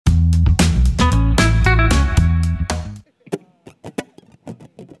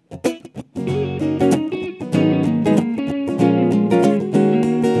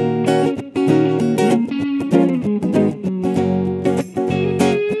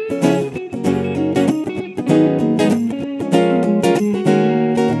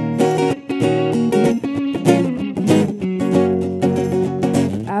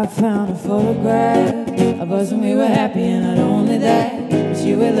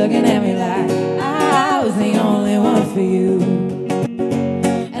looking at me like I was the only one for you.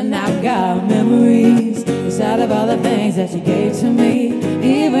 And I've got memories inside of all the things that you gave to me,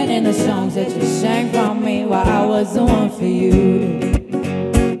 even in the songs that you sang from me while I was the one for you.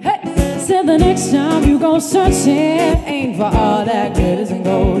 Hey, said the next time you go searching, ain't for all that glitters and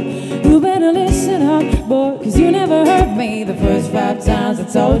gold. You better listen up, boy, cause you never heard me the first 5 times I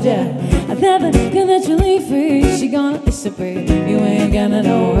told ya I'd never gonna let you leave free. She gonna disappear, you ain't gonna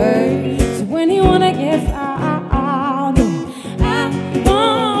know her. So when you wanna get found, I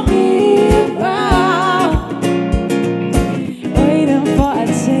won't be around, waiting for a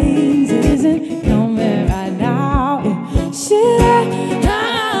change that isn't coming right now. Should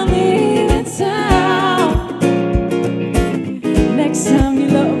I leave in town? Next time you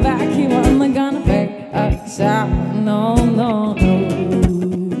look back, you ain't gonna break a sound. No, no, no.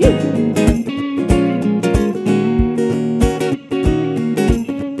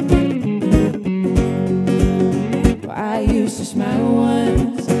 Smile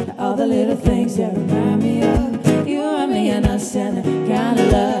once, all the little things that remind me of you and me, and us, and the kind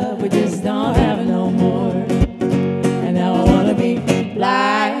of love we just don't have no more. And now I wanna be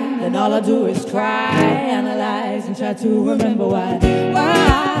blind, and all I do is cry, analyze, and try to remember why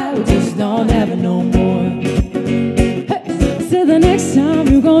we just don't have it no more. Hey, so the next time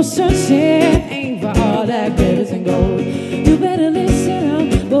you go searching, ain't for all that glitters and gold. You better listen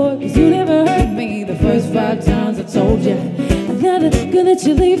up, boy, cause you never heard me the first 5 times I told you never gonna let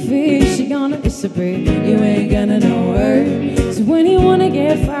you leave free. She gonna disappear, you ain't gonna know her. So when you wanna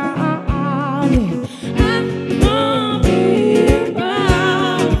get found, I won't be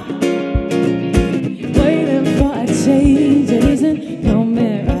around, waiting for a change that isn't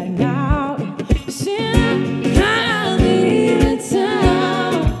coming right now. I'll leave in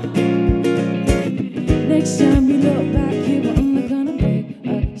town. Next time you look back, you're only gonna make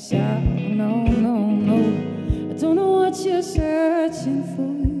a sound. No, no, no, I don't know what you're searching for.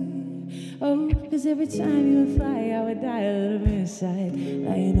 Oh, cause every time you would fly, I would die a little bit inside,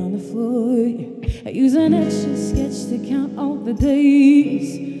 lying on the floor. I use an extra sketch to count all the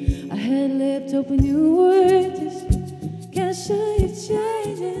days I had left, hoping you would just catch you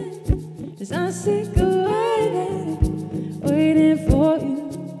changing. As I'm sick of waiting for you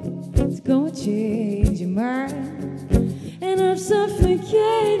to go and change your mind. And I'm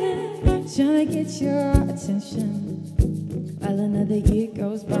suffocating, trying to get your attention while another year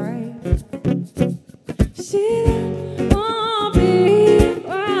goes by. See